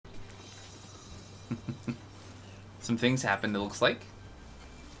Some things happened, it looks like.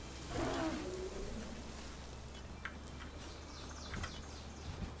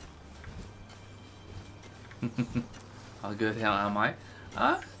 How good? How am I?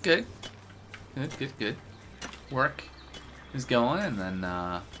 Good. Good. Work is going, and then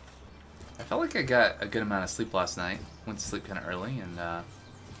I felt like I got a good amount of sleep last night. Went to sleep kind of early, and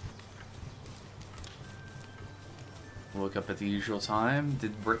woke up at the usual time,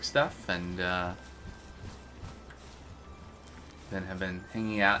 did work stuff, and then have been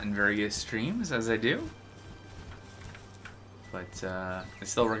hanging out in various streams as I do. But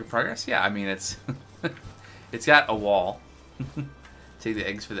it's still a work in progress. Yeah, I mean it's it's got a wall. Take the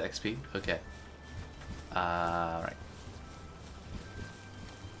eggs for the XP. Okay. Right.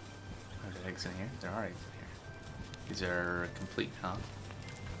 Are there eggs in here? There are eggs in here. These are complete, huh?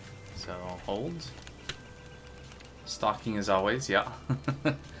 So hold. Stalking as always, yeah.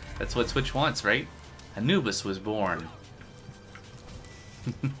 That's what Twitch wants, right? Anubis was born.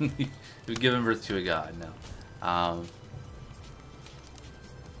 We've given birth to a god, no.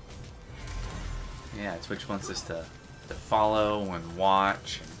 Yeah, Twitch wants us to follow and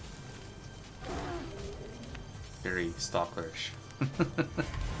watch. And very stalkerish.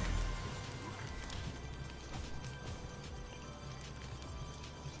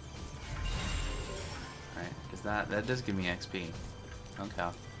 Alright, because that does give me XP. Okay.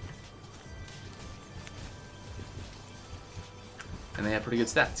 And they have pretty good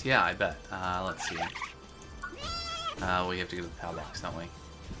stats. Yeah, I bet. Let's see. We have to go to the PAL box, don't we?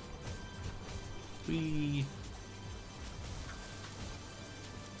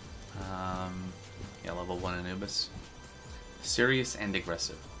 Yeah, level 1 Anubis. Serious and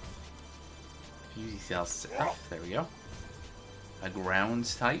aggressive. Fusey cells F, there we go. A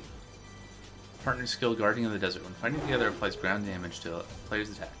grounds type. Partner skill, Guardian of the Desert. When fighting together, applies ground damage to a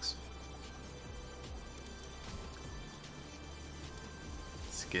player's attacks.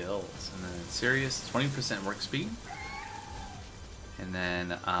 Skills. And then serious, 20% work speed. And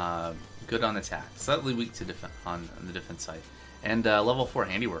then good on attack. Slightly weak to on the defense side. And level 4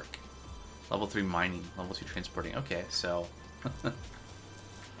 handiwork. Level 3 mining. Level 2 transporting. Okay, so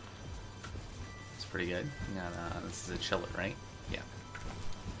it's pretty good. Yeah, this is a chiller, right? Yeah.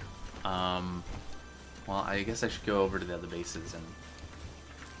 Well, I guess I should go over to the other bases and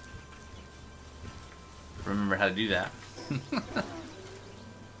remember how to do that.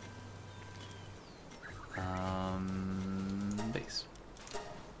 Base. There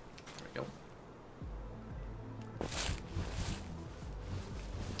we go.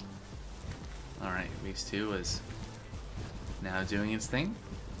 Alright, base 2 is now doing its thing.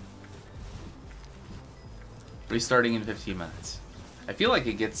 Restarting in 15 minutes. I feel like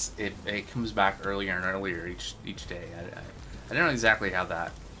it comes back earlier and earlier each day. I don't know exactly how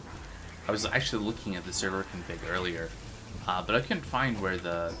that. I was actually looking at the server config earlier, but I couldn't find where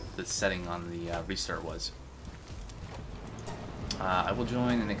the setting on the restart was. I will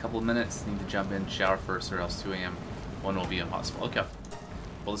join in a couple of minutes. Need to jump in, shower first, or else 2 AM 1 will be impossible. Okay.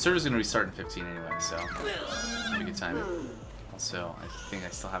 Well, the server's going to restart in 15 anyway, so have a good time. Also, I think I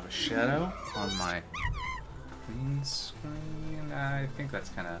still have a shadow on my green screen. I think that's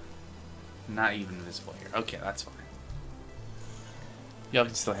kind of not even visible here. Okay, that's fine. Y'all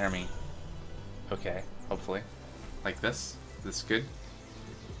can still hear me. Okay, hopefully. Like this. This is good.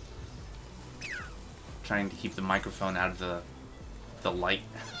 Trying to keep the microphone out of the light.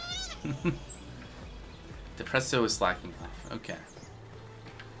 Depresso is slacking off. Okay.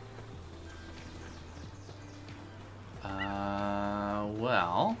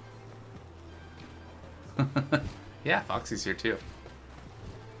 Well. Yeah, Foxy's here too.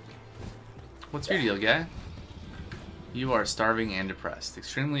 What's your deal, guy? You are starving and depressed.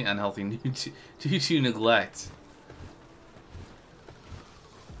 Extremely unhealthy due to neglect.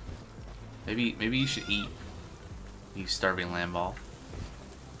 Maybe you should eat. You starving lamball.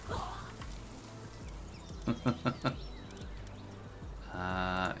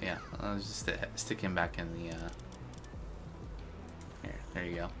 Yeah. I'll just stick him back in the. Here, there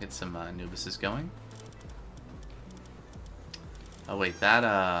you go. Get some Anubises going. Oh wait, that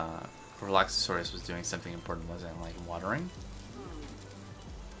Relaxosaurus was doing something important, wasn't it? Like watering?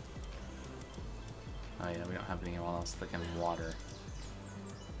 Oh yeah, we don't have anyone else that can water.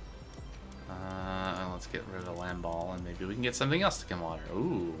 Let's get rid of the land ball and maybe we can get something else that can water.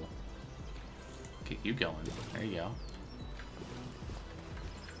 Ooh. Get you going. There you go.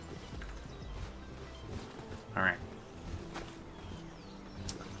 Alright.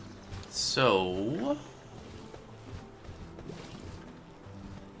 So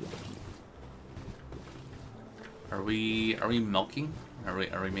Are we milking? Are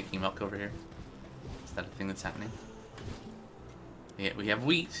we making milk over here? Is that a thing that's happening? Yeah, we have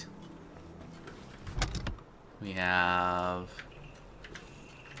wheat. We have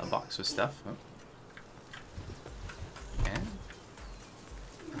a box with stuff. Oh. Okay.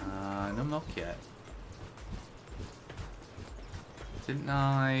 No milk yet. Didn't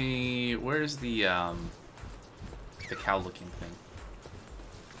I... Where's the cow-looking thing?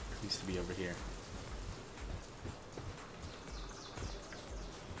 It used to be over here.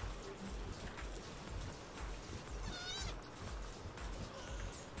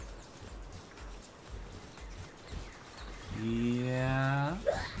 Yeah.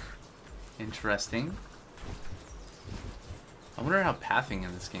 Interesting. I wonder how pathing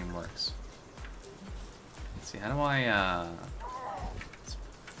in this game works. Let's see, how do I, it's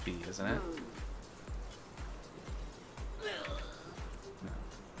B, isn't it? No.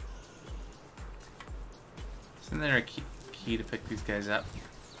 Isn't there a key to pick these guys up?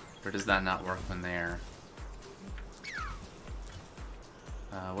 Or does that not work when they're...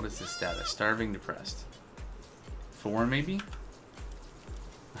 what is this status? Starving, depressed. 4 maybe?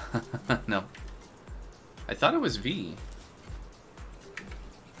 No. I thought it was V.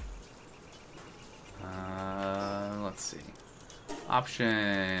 Let's see.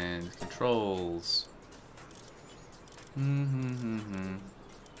 Options, controls.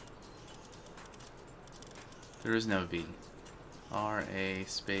 There is no V. R, A,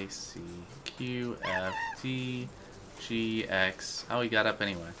 space, C, Q, F, T, G, X. Oh, he got up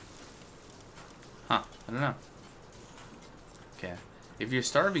anyway. Huh, I don't know. Okay. If you're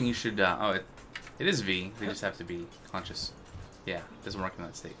starving, you should, oh, it is V. They just have to be conscious. Yeah, it doesn't work in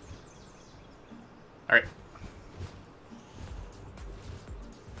that state. Alright.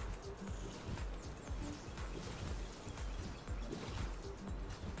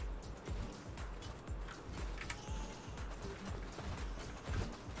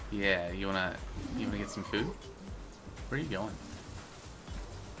 Yeah, you wanna get some food? Where are you going?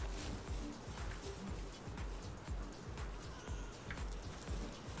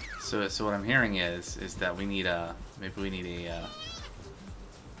 So what I'm hearing is that we need maybe we need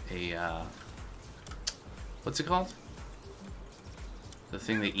a what's it called? The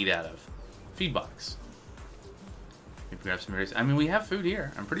thing they eat out of. Feed box. Maybe grab some berries. I mean, we have food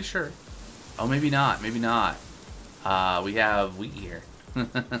here. I'm pretty sure. Oh, maybe not. Maybe not. We have wheat here.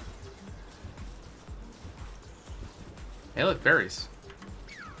 Hey, look, berries.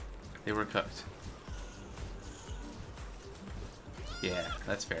 They were cooked. Yeah,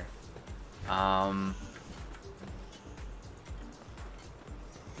 that's fair.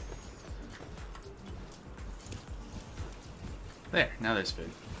 There, now there's food.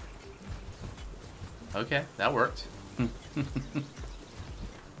 Okay, that worked.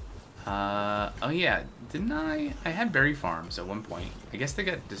 Oh yeah, didn't I had berry farms at one point. I guess they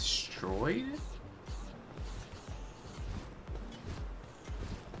got destroyed?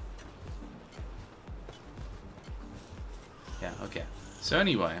 Yeah, okay. So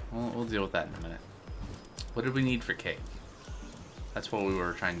anyway, we'll deal with that in a minute. What did we need for cake? That's what we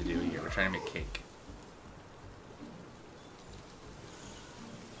were trying to do here. We're trying to make cake.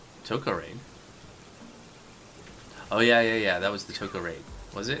 Toko raid. Oh yeah. That was the Toko raid.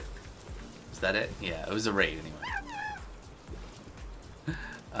 Was it? Was that it? Yeah, it was a raid anyway.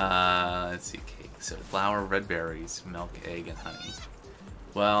 Let's see, cake. So flour, red berries, milk, egg, and honey.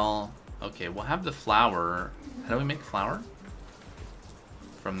 Well, okay, we'll have the flour. How do we make flour?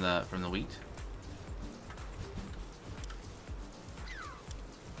 From the wheat?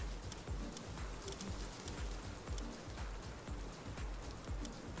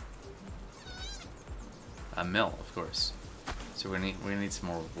 A mill, of course. So we're gonna need some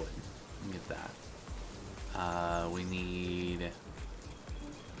more wood. Get that. We need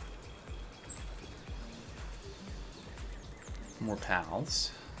more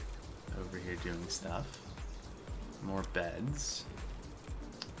pals over here doing stuff. More beds.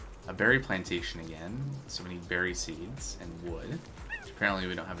 A berry plantation again. So we need berry seeds and wood. Apparently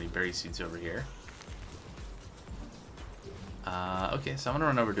we don't have any berry seeds over here. Okay, so I'm gonna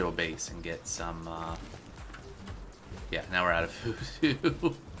run over to a base and get some. Yeah, now we're out of food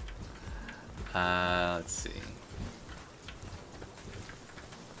too. Let's see.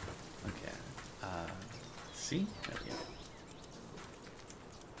 Okay. See? There we go.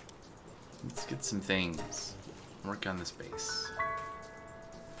 Let's get some things. Work on this base.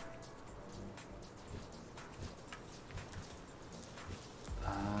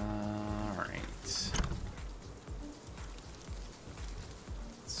 Alright.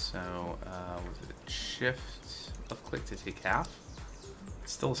 So, was it shift? Left click to take half.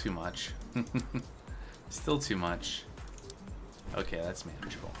 Still too much. Still too much. Okay, that's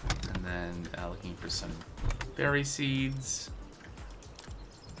manageable. And then looking for some berry seeds.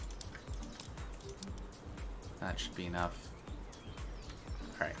 That should be enough.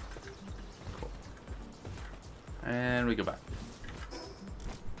 Alright. Cool. And we go back.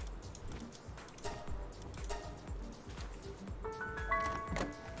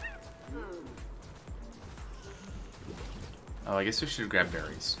 Oh, I guess we should grab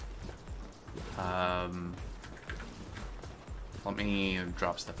berries. Let me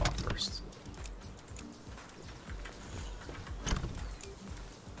drop stuff off first.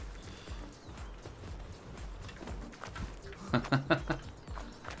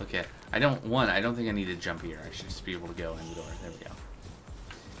 Okay, I don't think I need to jump here. I should just be able to go in the door. There we go.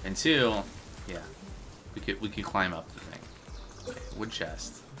 And two, yeah, we could climb up the thing. Okay, wood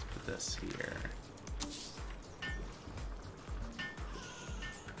chest. Let's put this here.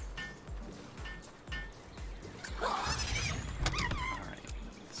 Alright,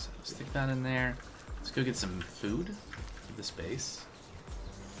 so stick that in there. Let's go get some food for the space.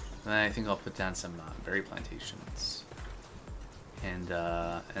 And then I think I'll put down some berry plantations. And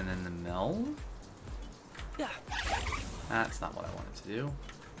then the mill? Yeah. That's not what I wanted to do.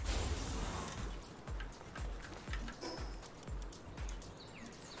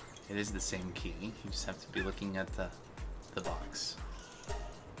 It is the same key. You just have to be looking at the box.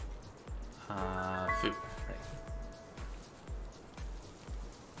 Food, right.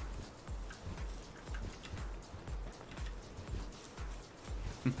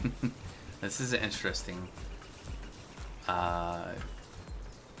 This is interesting.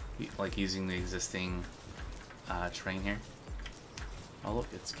 Like using the existing terrain here. Oh look,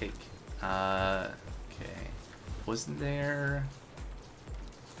 it's cake. Okay. Wasn't there...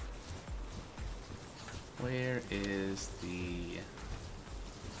 Where is the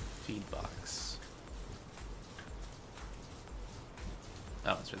feed box?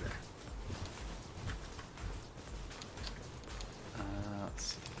 Oh, it's right there. Let's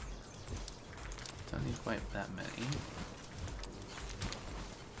see. Don't need quite that many.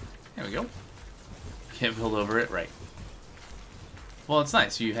 There we go. Can't build over it, right? Well, it's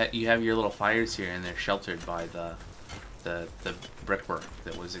nice. You have your little fires here, and they're sheltered by the brickwork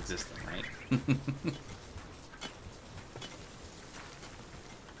that was existing, right?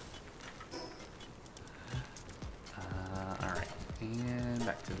 All right, and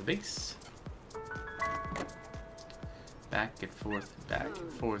back to the base. Back and forth, back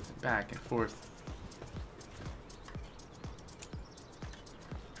and forth, back and forth.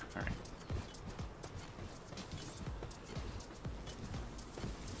 Alright.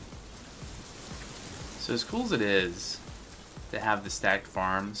 So as cool as it is to have the stacked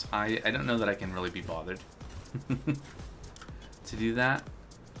farms, I don't know that I can really be bothered to do that.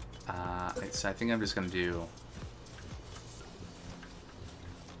 So I think I'm just going to do...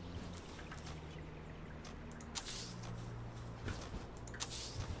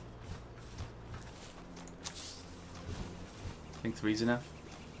 I think 3's enough.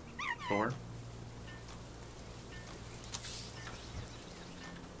 4.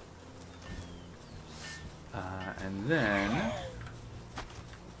 And then...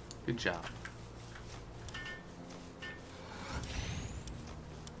 Good job.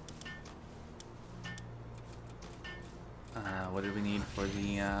 What did we need for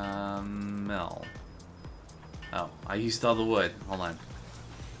the mill? Oh, I used all the wood. Hold on.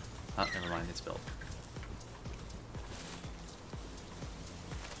 Oh, never mind. It's built.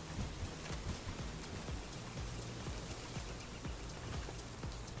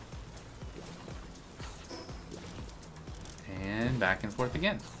 And back and forth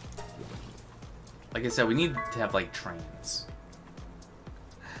again. Like I said, we need to have like trains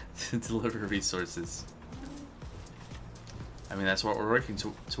to deliver resources. I mean, that's what we're working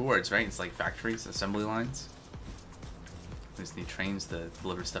towards, right? It's like factories, assembly lines. We just need trains to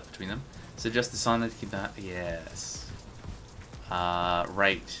deliver stuff between them. So just the sauna to keep that. Yes.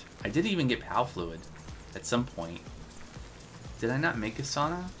 Right. I did even get PAL fluid at some point. Did I not make a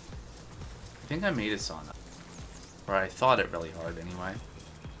sauna? I think I made a sauna. Or I thought it really hard anyway.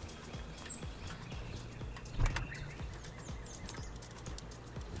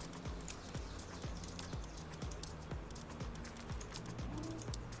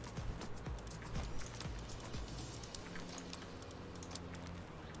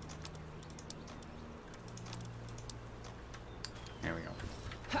 There we go.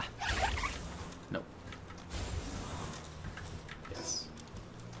 Nope. Yes.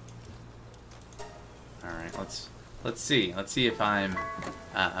 Alright, let's see. Let's see if I'm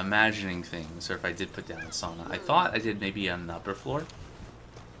imagining things, or if I did put down a sauna. I thought I did maybe on the upper floor.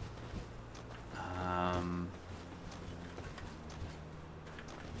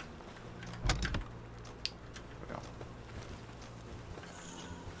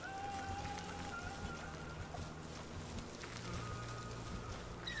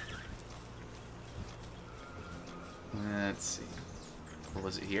 Or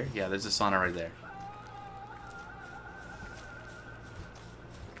was it here? Yeah, there's a sauna right there.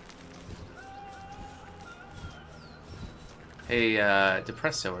 Hey,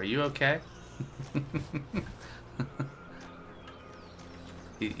 Depresso, are you okay?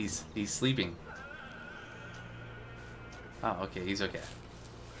 he's sleeping. Oh, okay, he's okay.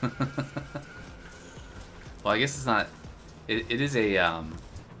 Well, I guess it's not. It is a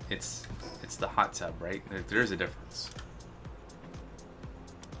it's the hot tub, right? There is a difference.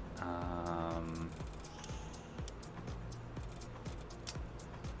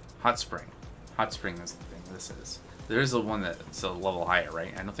 Hot spring. Hot spring is the thing this is. There is the one that's a level higher,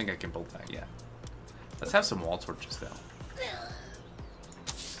 right? I don't think I can build that yet. Let's have some wall torches, though.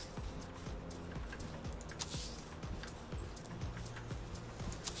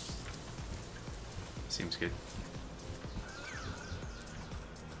 Seems good.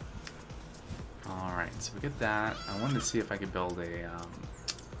 Alright, so we get that. I wanted to see if I could build a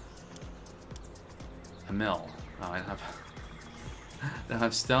mill. Oh, I don't have... I don't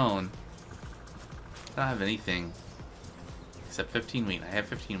have stone. I don't have anything. Except 15 wheat. I have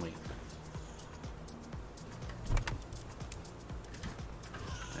 15 wheat.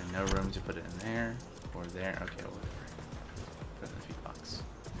 And no room to put it in there. Or there. Okay, whatever. Put it in a few bucks.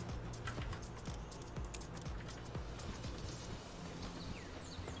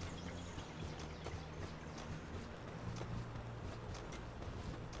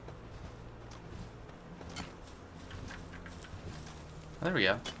 Oh, there we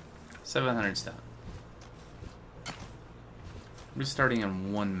go. 700 stone. We're starting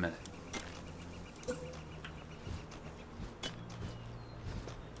in 1 minute.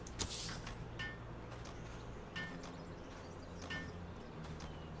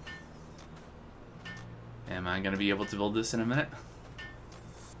 Am I going to be able to build this in a minute?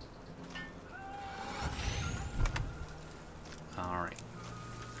 Alright.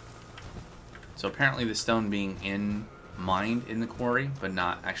 So apparently the stone being mined in the quarry, but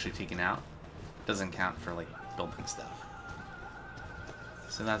not actually taken out, doesn't count for like building stuff.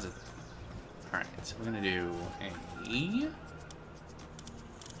 So that's it. Alright, so we're gonna do a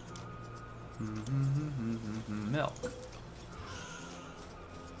milk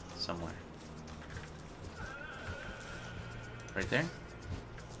somewhere. Right there?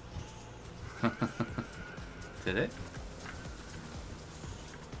 Did it?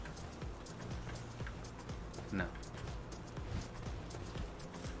 No.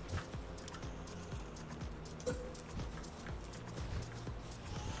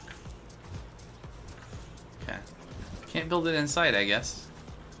 Okay. Can't build it inside, I guess.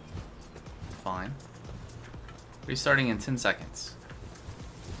 Fine. Restarting in 10 seconds.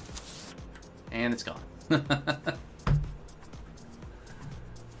 And it's gone.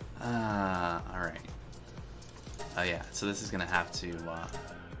 Alright. Oh yeah, so this is gonna have to,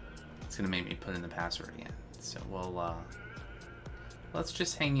 it's gonna make me put in the password again. So we'll, let's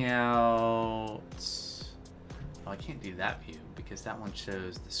just hang out. Oh, I can't do that view because that one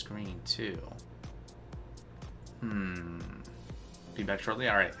shows the screen too. Be back shortly?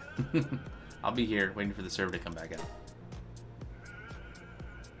 Alright. I'll be here waiting for the server to come back up.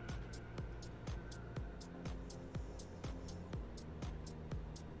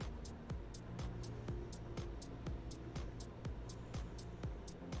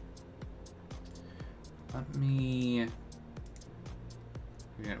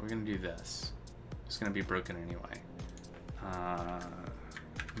 We're gonna do this. It's gonna be broken anyway.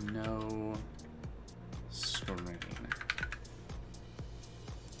 No screen.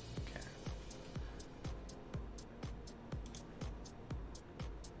 Okay.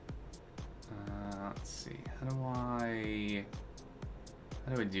 Let's see. How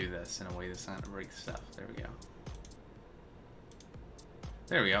do I do this in a way that's not gonna break stuff? There we go.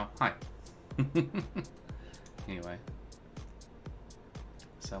 There we go. Hi. Anyway.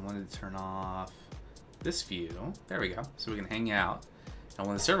 So I wanted to turn off this view. There we go. So we can hang out. And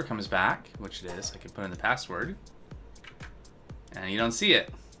when the server comes back, which it is, I can put in the password. And you don't see it.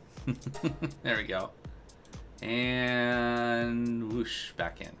 There we go. And whoosh,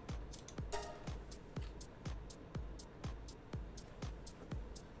 back in.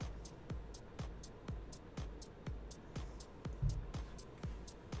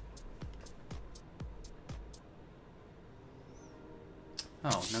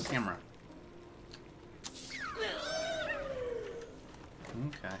 Oh, no camera.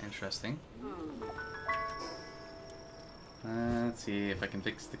 Okay, interesting. Let's see if I can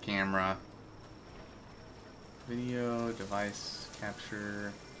fix the camera. Video, device,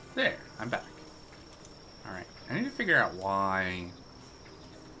 capture. There, I'm back. Alright, I need to figure out why...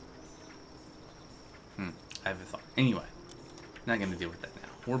 I have a thought. Anyway, Not gonna deal with that now.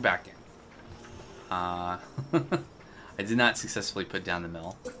 We're back in. I did not successfully put down the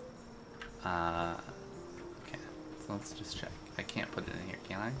mill. Okay, so let's just check. I can't put it in here,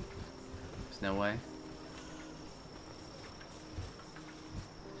 can I? There's no way.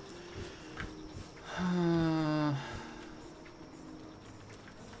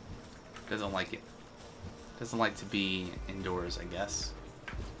 Doesn't like it. Doesn't like to be indoors, I guess.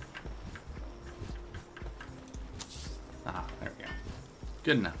 Ah, there we go.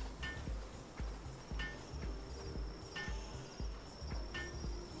 Good enough.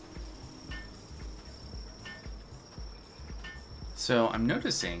 So I'm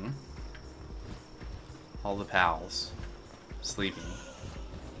noticing all the pals sleeping.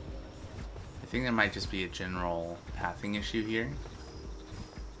 I think there might just be a general pathing issue here.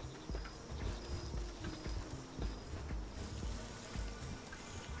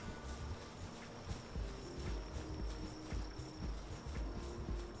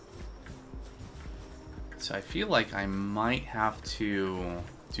 So I feel like I might have to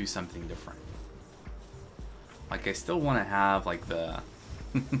do something different. Like, I still want to have, like, the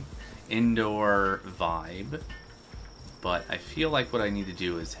indoor vibe, but I feel like what I need to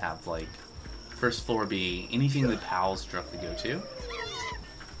do is have, like, first floor be anything the pals directly go to.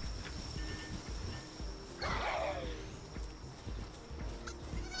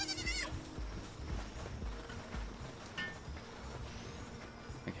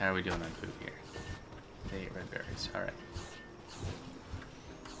 Like, how are we doing on food here? They ate red berries. Alright.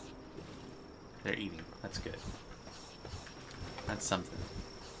 They're eating. That's good. That's something.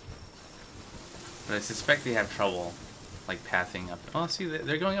 But I suspect they have trouble, like, pathing up. Oh, see,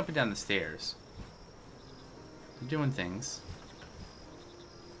 they're going up and down the stairs. They're doing things.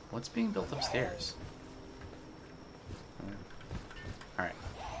 What's being built upstairs? Alright.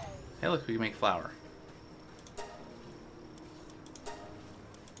 Hey, look, we can make flour.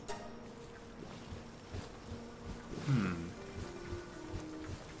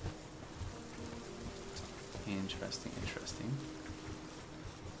 Interesting, interesting.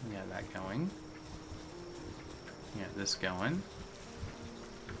 We got that going. We got this going.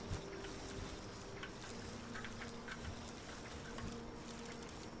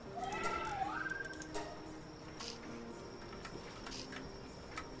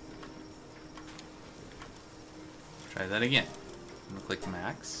 Try that again. I'm gonna click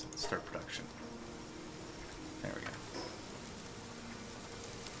max, start production. There we go.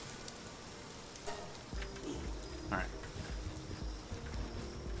 Alright.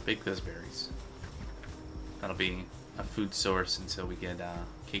 Bake those berries. That'll be a food source until we get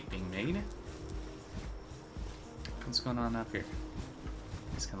cake being made. What's going on up here?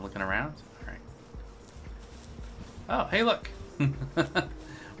 Just kind of looking around? Alright. Oh, hey, look!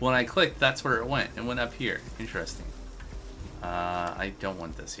 When I clicked, that's where it went. It went up here. Interesting. I don't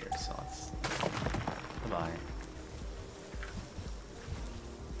want this here, so let's... Goodbye.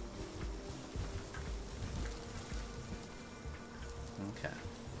 Okay.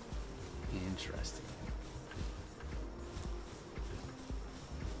 Interesting.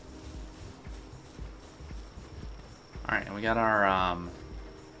 Alright, and we got our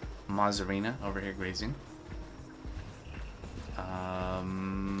Mazzarina over here grazing.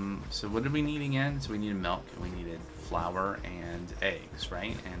 So what did we need again? So we needed milk, and we needed flour and eggs,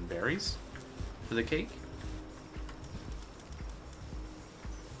 right? And berries for the cake?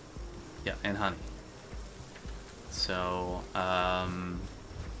 Yeah, and honey. So,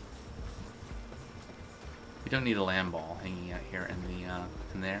 we don't need a lamb ball hanging out here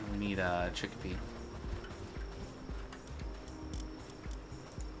in there. We need a chickpea.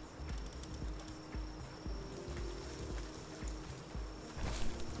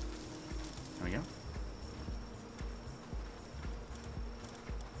 There we go.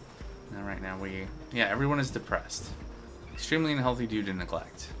 Now, right now yeah, everyone is depressed. Extremely unhealthy due to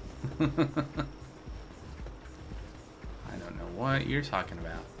neglect. I don't know what you're talking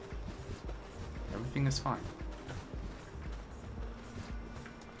about. Everything is fine.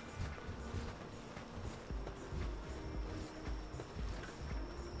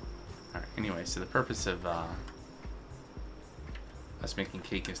 Alright, anyway, so the purpose of us making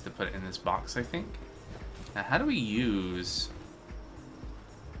cake is to put it in this box, I think. Now, how do we use...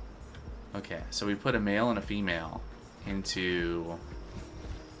 Okay, so we put a male and a female into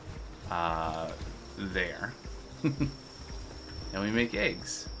there. And we make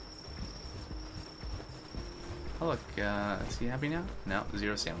eggs. Oh look, is he happy now? No,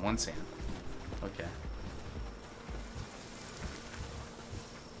 0 sand, 1 sand. Okay.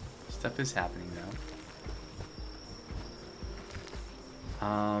 Stuff is happening though.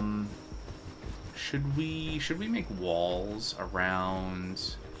 Should we make walls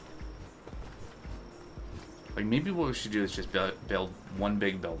around? Like, maybe what we should do is just build one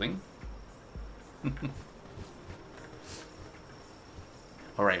big building.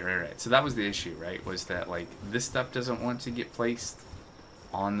 Oh, right. So that was the issue, right? Was that, like, this stuff doesn't want to get placed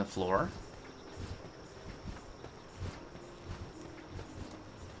on the floor.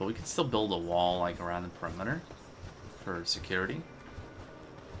 But we could still build a wall, like, around the perimeter for security.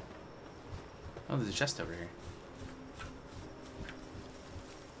 Oh, there's a chest over here.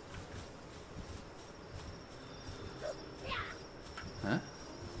 Huh?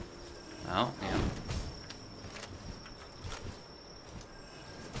 Oh, yeah.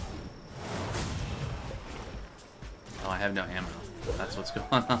 Oh, I have no ammo. That's what's going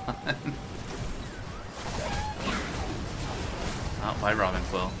on. Oh, bye, Robin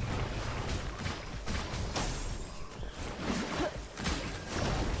Quill.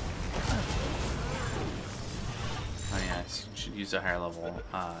 Oh, yeah, I should use a higher level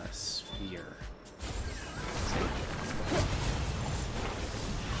sphere.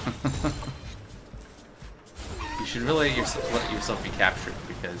 You should really let yourself be captured,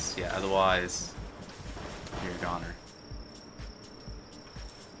 because, yeah, otherwise you're a goner.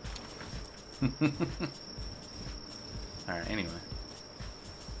 Alright, anyway.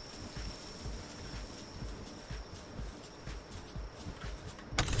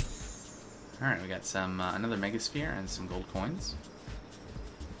 Alright, we got some another megasphere and some gold coins.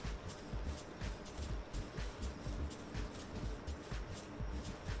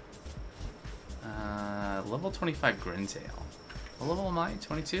 Level 25 Grintail. What level am I?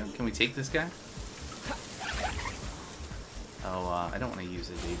 22? Can we take this guy? Oh, I don't want to use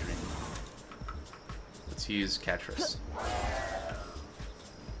a Daydream. Let's use Catris.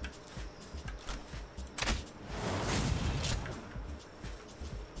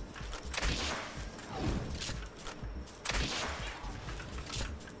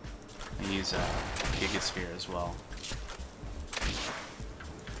 I use Gigasphere as well.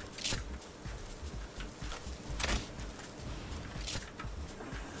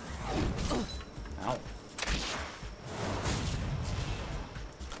 Ow.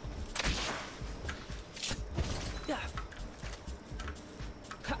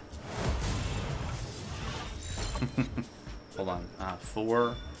 Hold on.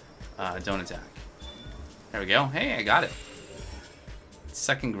 4. Don't attack. There we go. Hey, I got it.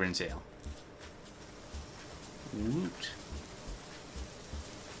 Second Grintail. Woot.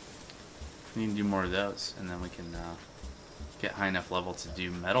 We need to do more of those, and then we can get high enough level to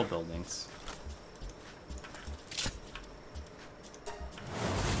do metal buildings.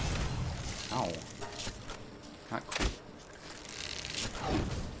 Ow. Not cool.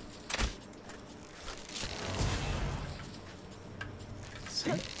 See?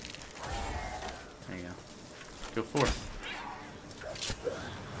 There you go. Go forth.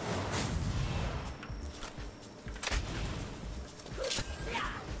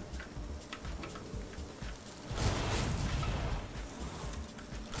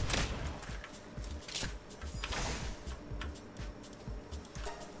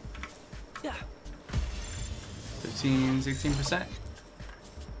 Yeah. 16%.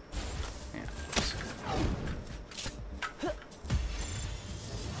 Yeah.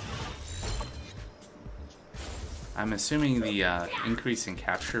 I'm assuming the increase in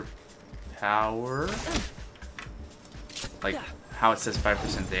capture power, like how it says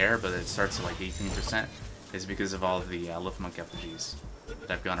 5% there, but it starts at like 18%, is because of all of the Liftmonk effigies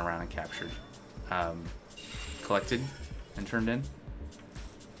that I've gone around and captured, collected, and turned in.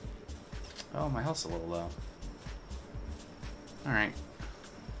 Oh, my health's a little low. Alright.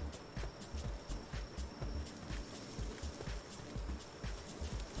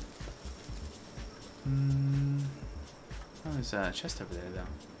 Oh, there's a chest over there, though.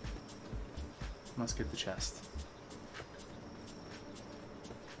 Must get the chest.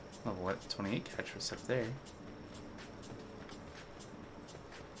 Level what? 28 Catris up there.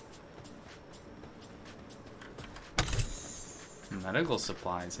 Medical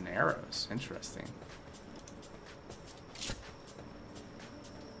supplies and arrows. Interesting.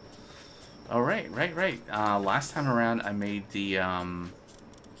 Oh, right. Last time around, I made the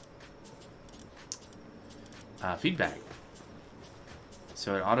feedback.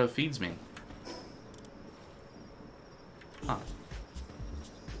 So it auto feeds me. Huh.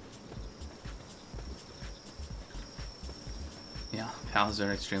 Yeah, pals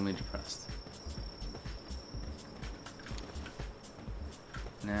are extremely depressed.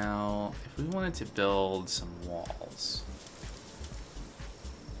 Now, if we wanted to build some walls,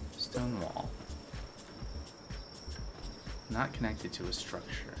 stone wall, Not connected to a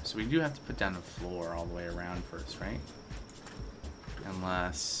structure. So we do have to put down a floor all the way around first, right?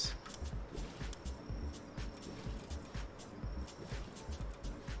 Unless...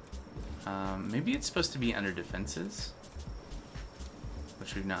 maybe it's supposed to be under defenses,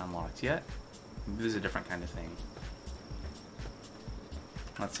 which we've not unlocked yet. Maybe there's a different kind of thing.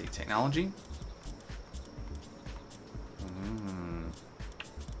 Let's see, technology.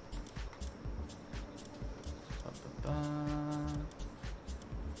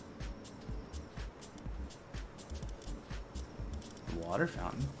 Water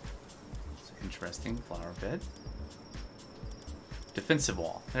fountain. It's an interesting flower bed. Defensive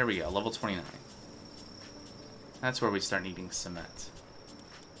wall. There we go. Level 29. That's where we start needing cement.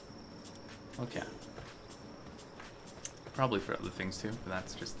 Okay. Probably for other things too, but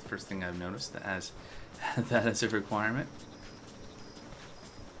that's just the first thing I've noticed that has that as a requirement.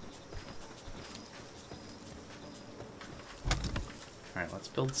 All right, let's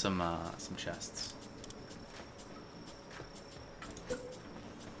build some chests.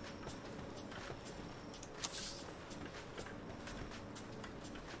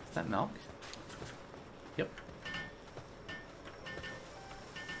 Is that milk? Yep.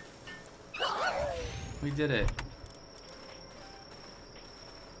 We did it.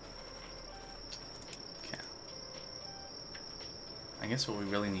 Okay. I guess what we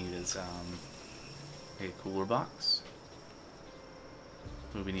really need is a cooler box.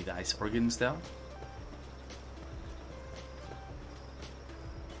 We need ice organs though.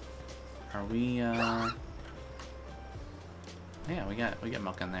 Are we yeah, we got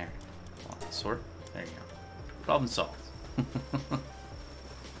milk in there. Sort. There you go. Problem solved.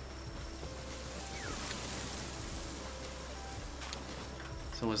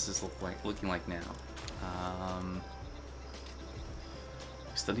 So what's this looking like now?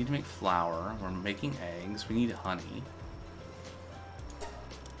 We still need to make flour. We're making eggs. We need honey.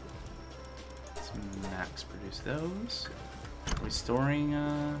 Let's max produce those. Are we storing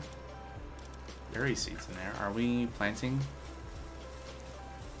berry seeds in there? Are we planting?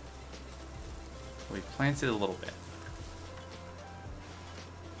 We planted a little bit.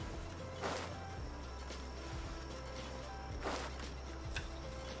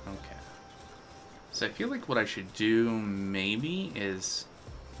 Okay. So I feel like what I should do maybe is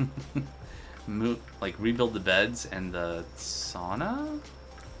move, like rebuild the beds and the sauna.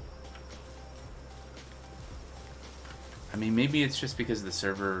 I mean, maybe it's just because of the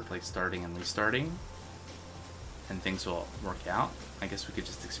server like starting and restarting, and things will work out. I guess we could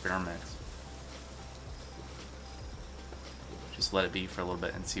just experiment. Just let it be for a little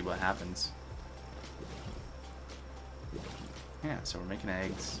bit and see what happens. Yeah, so we're making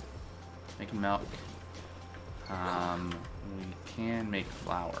eggs, making milk. We can make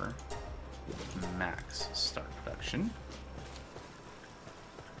flour. Max start production.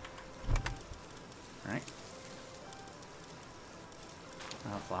 Alright.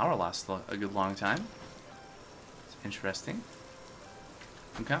 Flour lasts a good long time. It's interesting.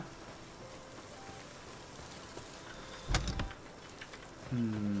 Okay. There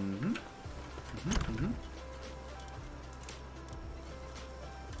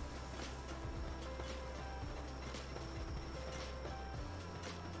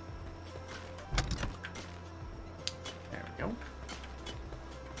we go.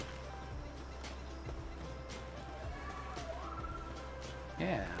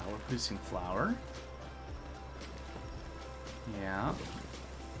 Yeah, we're producing flour. Yeah.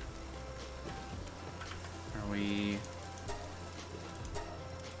 Are we...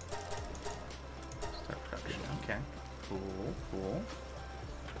 Start production. Okay. Cool, cool.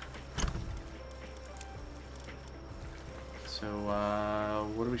 So,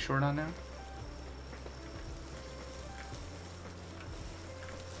 what are we short on now?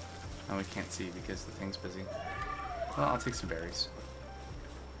 Oh, we can't see because the thing's busy. Well, I'll take some berries.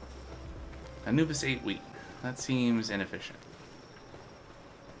 Anubis ate wheat. That seems inefficient.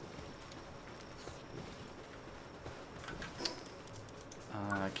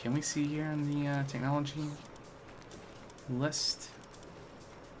 Can we see here in the technology list?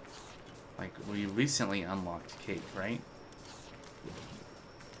 Like, we recently unlocked cake, right?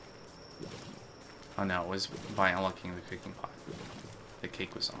 Oh no, it was by unlocking the cooking pot. The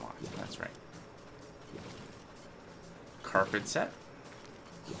cake was unlocked, that's right. Carpet set?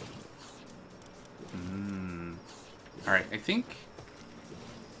 Alright, I think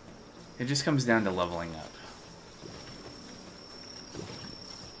it just comes down to leveling up.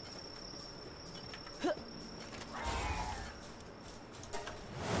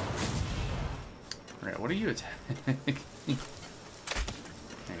 Alright, what are you attacking? There you go.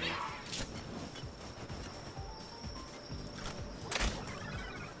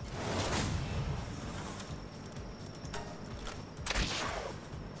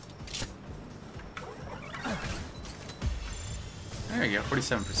 you go,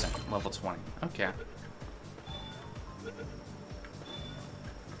 47%, level 20. Okay.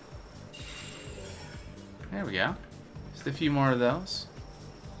 There we go. Just a few more of those.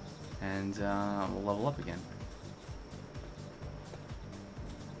 And we'll level up again.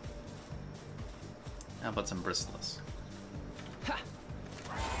 How about some bristlets?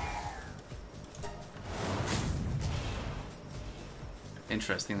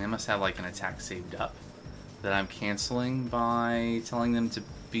 Interesting, they must have like an attack saved up that I'm canceling by telling them to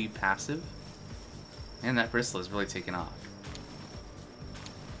be passive. And that bristlet is really taking off.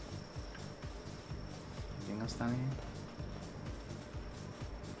 Anything else down here?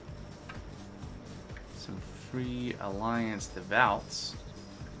 Some free alliance devouts.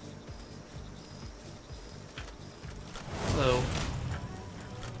 Hello.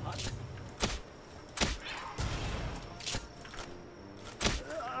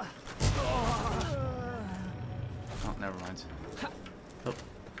 Oh, never mind. Oh.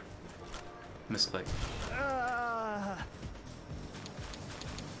 Misclick.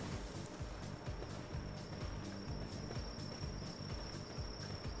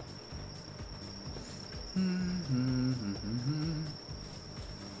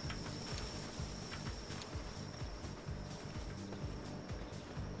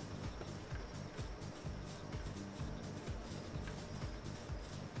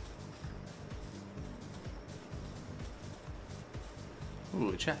 Ooh,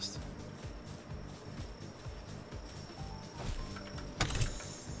 a chest.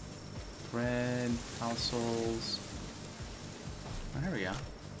 Red, households. Oh, there we go.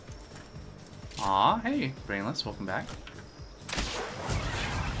 Aw, hey, Brainless, welcome back.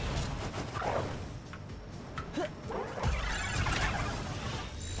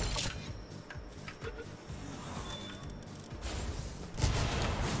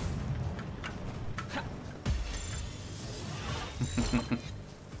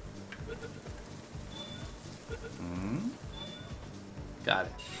 Got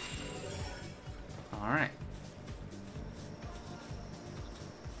it. Alright.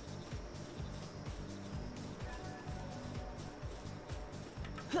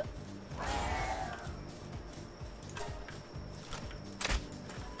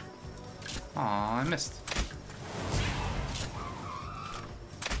 Aw, I missed.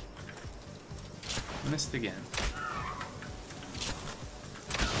 Missed again.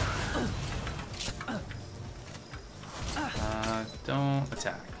 Don't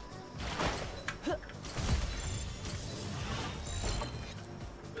attack.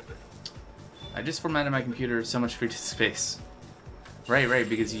 I just formatted my computer so much free disk space. Right,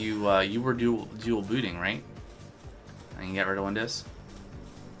 because you were dual booting, right? And you got rid of one disk.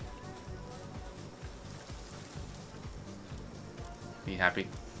 Are you happy?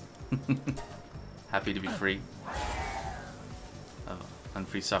 Happy to be free of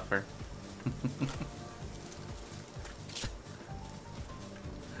unfree software.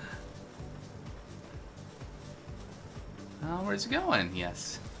 Where's it going?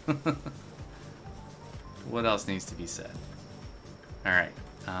 Yes. What else needs to be said? Alright.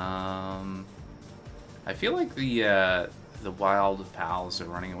 I feel like the wild pals are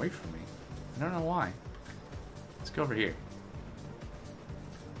running away from me. I don't know why. Let's go over here.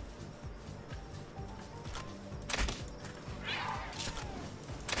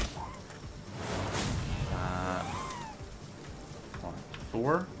 Hold on.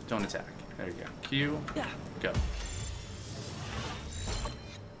 4, don't attack. There you go. Q, go.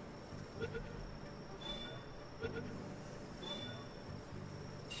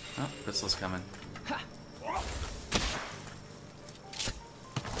 Oh, Bristle's coming.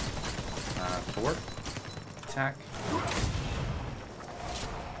 4. Attack.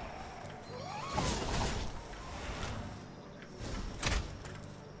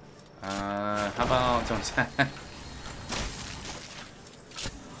 How about don't attack?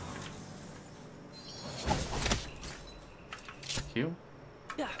 Q?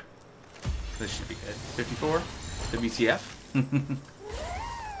 Yeah. This should be good. 54? WTF?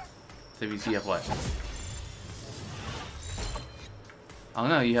 WTF what? Oh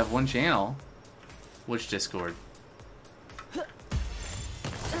no, you have one channel. Which Discord? Is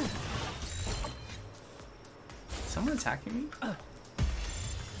someone attacking me?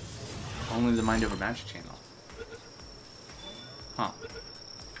 Only the Mind Over Magic channel. Huh.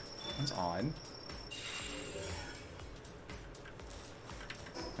 That's odd.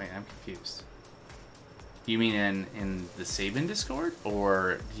 Wait, I'm confused. You mean in the Sabin Discord?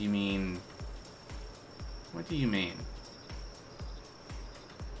 Or do you mean... What do you mean?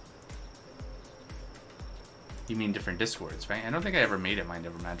 You mean different Discords, right? I don't think I ever made a Mind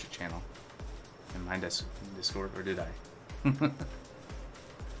Over Magic channel in my Discord, or did I?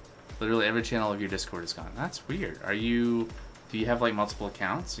 Literally every channel of your Discord is gone. That's weird. Are you... Do you have like multiple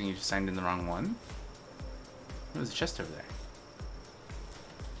accounts and you just signed in the wrong one? There's a chest over there.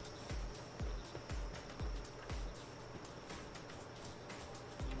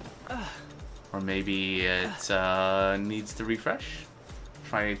 Or maybe it needs to refresh.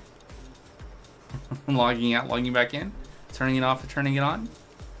 Try logging out, logging back in, turning it off and turning it on.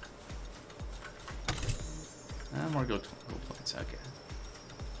 More gold points, okay.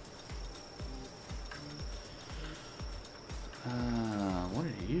 What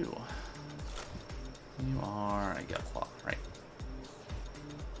are you? You are a Claw, right?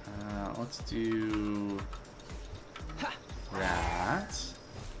 Let's do that.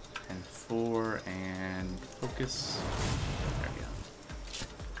 And 4 and focus. There we go.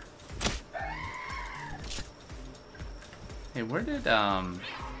 Hey, where did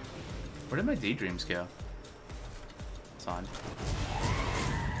my daydreams go? It's on.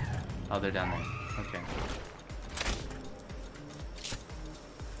 Oh, they're down there. Okay.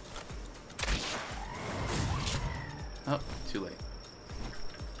 Oh, too late.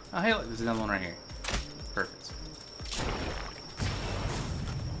 Oh, hey, look, there's another one right here. Perfect.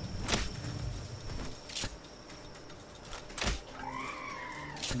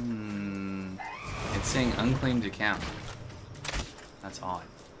 It's saying unclaimed account. That's odd.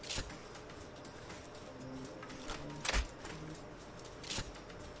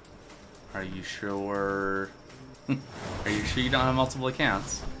 Are you sure? Are you sure you don't have multiple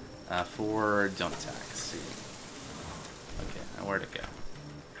accounts? 4 don't attack. Let's see. Okay, now where'd it go?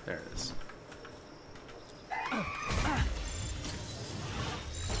 There it is.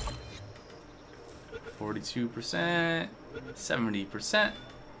 %, 70%.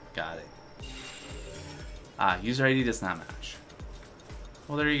 Got it. User ID does not match.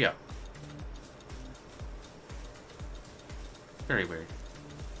 Well, there you go. Very weird.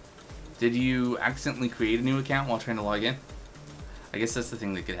 Did you accidentally create a new account while trying to log in? I guess that's the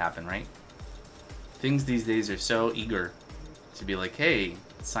thing that could happen, right? Things these days are so eager to be like, hey,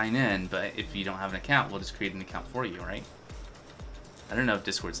 sign in, but if you don't have an account, we'll just create an account for you, right? I don't know if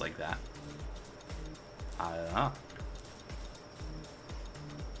Discord's like that. I don't know.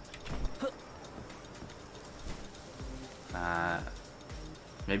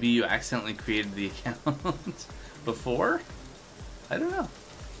 Maybe you accidentally created the account before? I don't know.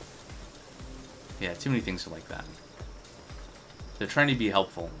 Yeah, too many things are like that. They're trying to be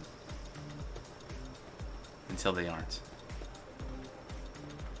helpful until they aren't.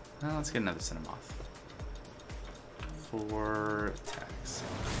 Well, let's get another Cinnamoth. 4 attacks.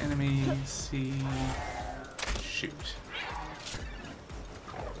 Enemy, C, shoot.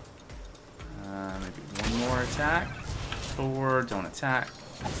 Maybe 1 more attack. 4, don't attack.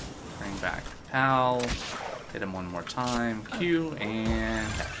 Bring back Pal. Hit him 1 more time. Q,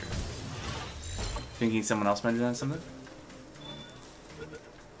 and capture. Thinking someone else might have done something?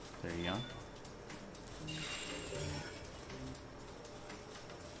 There you go.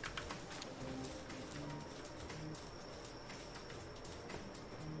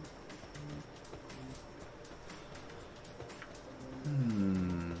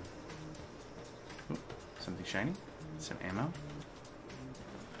 Ooh, something shiny. Some ammo.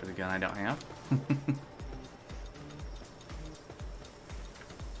 For the gun I don't have.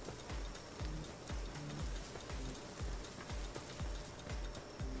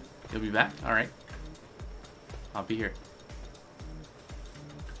 You'll be back? Alright. I'll be here.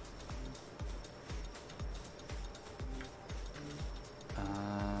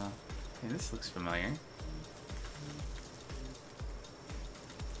 Hey, this looks familiar.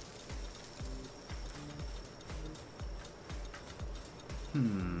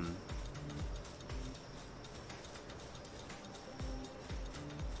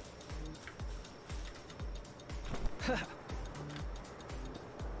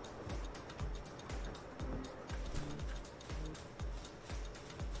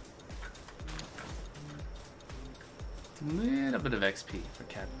 A little bit of XP for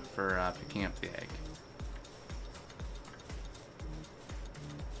picking up the egg.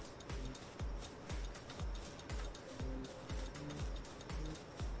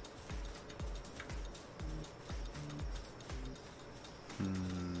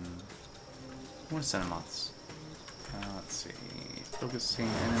 More Cinnamoths. Let's see. Focusing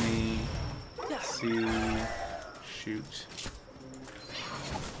enemy. C. Shoot.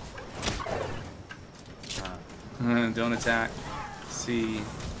 Don't attack. C.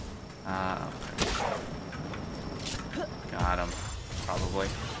 Got him. Probably.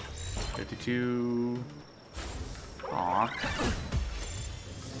 52. Aw.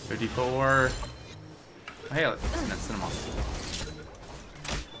 54. Oh, hey, look. That's Cinnamoth.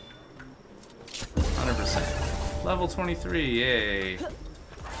 Level 23, yay.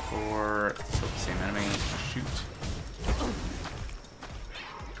 For the same enemy. Shoot.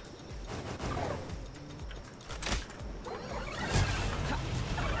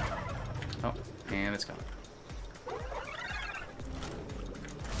 Oh, and it's gone.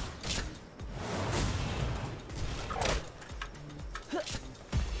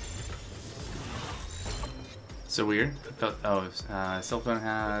 So weird. Cell phone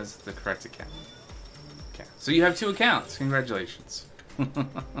has the correct account. Okay, so you have 2 accounts. Congratulations.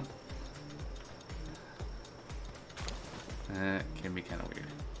 That can be kind of weird.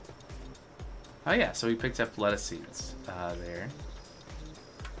 Oh yeah, so we picked up lettuce seeds there.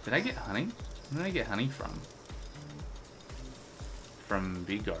 Did I get honey? Where did I get honey from? From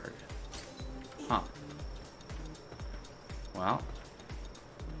Bee Guard. Huh. Well.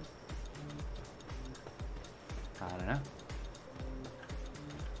 I don't know.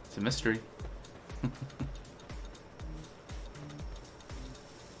 It's a mystery.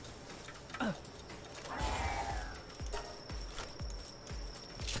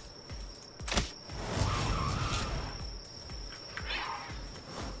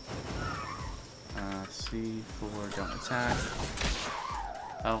 C4, don't attack.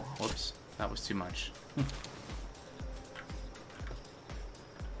 Oh, whoops. That was too much.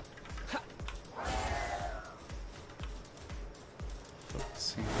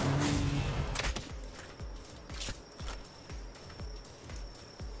 Focusing.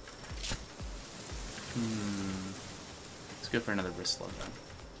 Let's go for another wrist load then.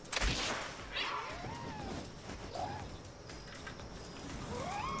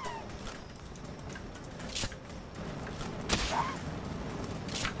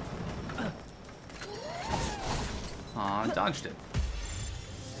 Aw, dodged it.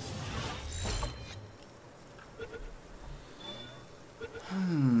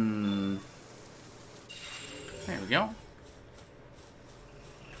 There we go.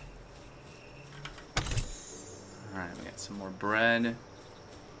 Alright, we got some more bread.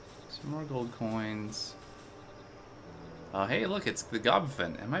 Some more gold coins. Oh, hey, look, it's the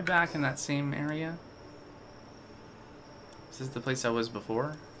Gobfin. Am I back in that same area? Is this the place I was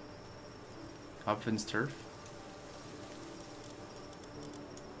before? Gobfin's Turf?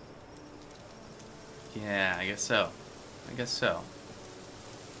 Yeah, I guess so. I guess so.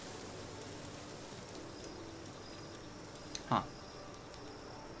 Huh.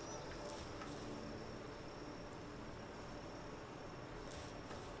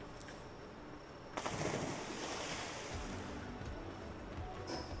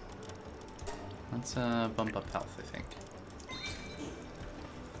 Let's bump up health, I think.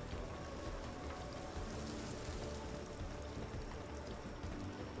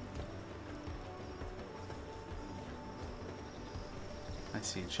 I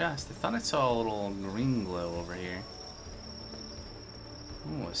see a chest. I thought I saw a little green glow over here.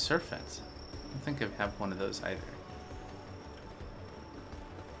 Ooh, a serpent. I don't think I have one of those either.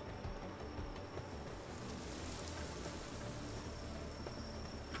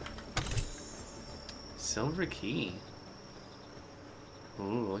 Silver key.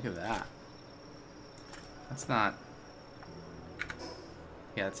 Ooh, look at that. That's not...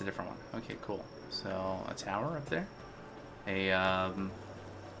 Yeah, that's a different one. Okay, cool. So, a tower up there. A,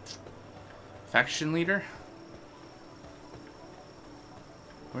 faction leader?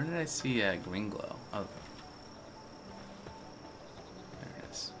 Where did I see a green glow? Oh. There it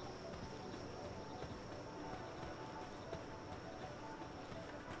is.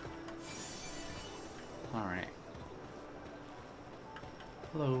 Alright.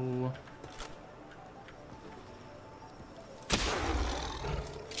 Hello.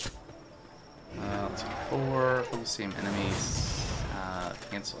 Let's see. 4 for the same enemies.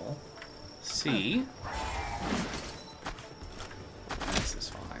 Cancel. C. This is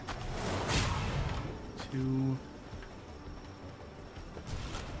fine. 2.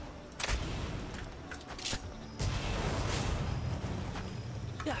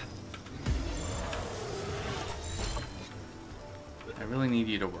 Yeah. I really need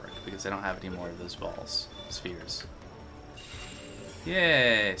you to work because I don't have any more of those balls, spheres.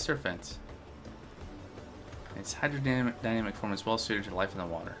 Yay, serpent. Its hydrodynamic form is well suited to life in the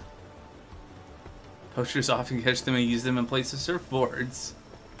water. Poachers often catch them and use them in place of surfboards.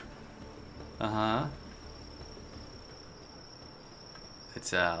 Uh-huh.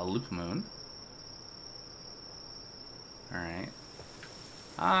 It's a loop moon. Alright.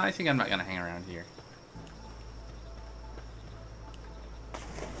 I think I'm not gonna hang around here.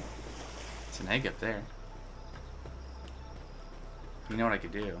 It's an egg up there. You know what I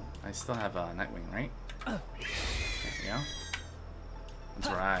could do? I still have a Nightwing, right? There we go. Let's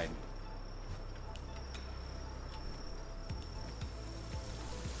ride.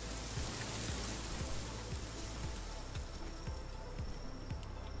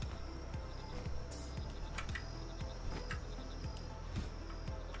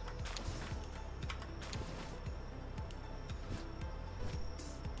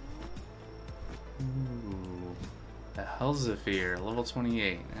 Elzevir, level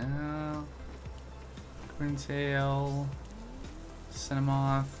 28. Quintail,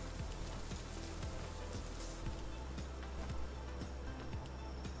 Cinnamoth.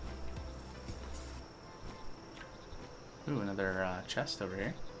 Ooh, another chest over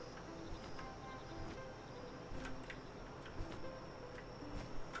here.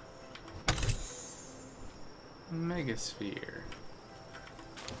 Megasphere.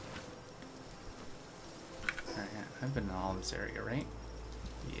 Alright, I've been in all this area, right?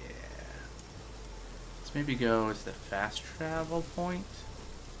 Yeah. Let's maybe go to the fast travel point.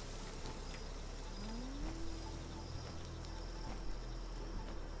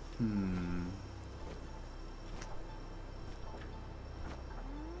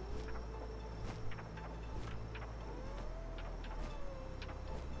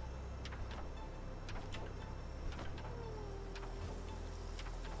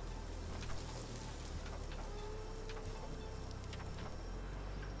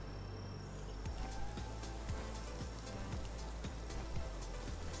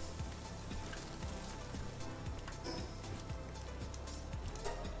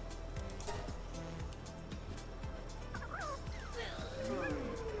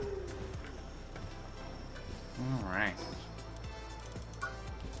 Alright.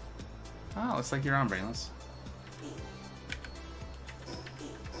 Oh, looks like you're on, Brainless.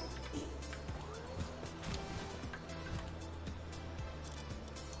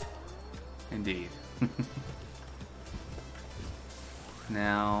 Indeed.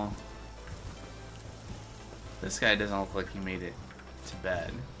 Now, this guy doesn't look like he made it to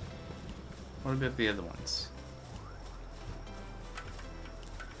bed. What about the other ones?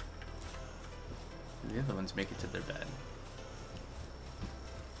 The other ones make it to their bed.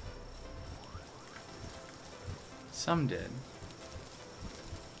 Some did.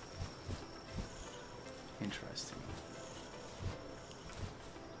 Interesting.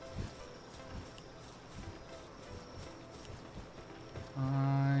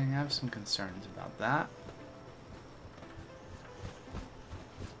 I have some concerns about that.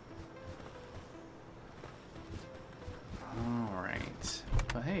 All right,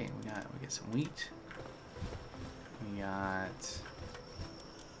 but hey, we get some wheat. We got some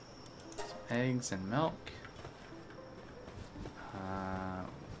eggs and milk.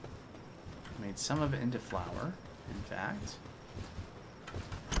 Made some of it into flour, in fact.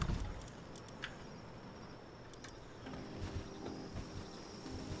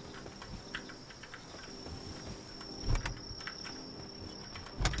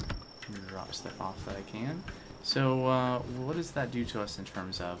 Drop stuff off that I can. So, what does that do to us in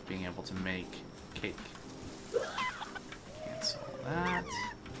terms of being able to make cake? Cancel that.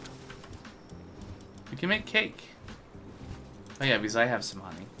 We can make cake. Oh yeah, because I have some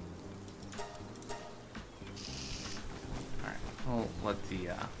honey. Alright, we'll let the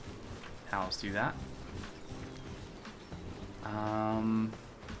pals do that.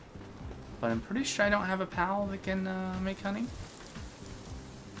 But I'm pretty sure I don't have a pal that can make honey.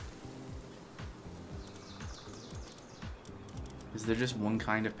 Is there just one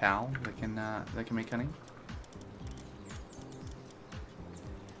kind of pal that can make honey?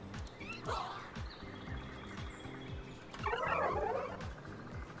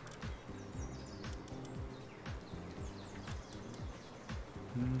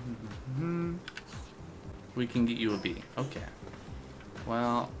 We can get you a bee. Okay.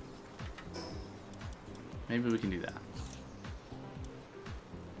 Well, maybe we can do that.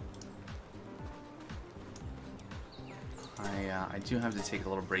 I do have to take a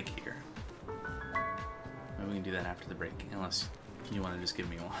little break here. Maybe we can do that after the break, unless you want to just give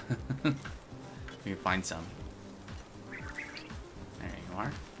me one. We can find some. There you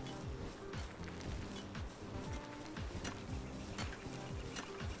are.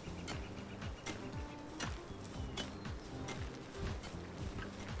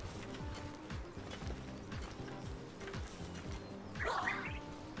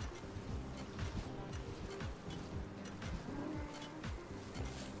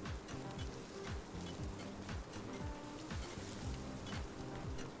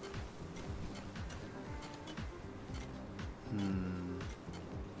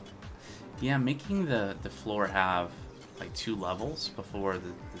 Yeah, making the floor have like 2 levels before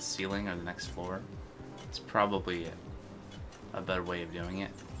the ceiling or the next floor is probably a better way of doing it.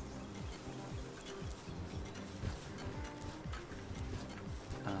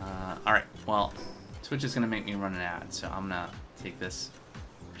 Alright, well, Twitch is going to make me run an ad, so I'm going to take this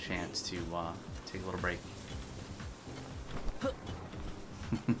chance to take a little break.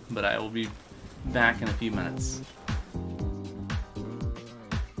 But I will be back in a few minutes.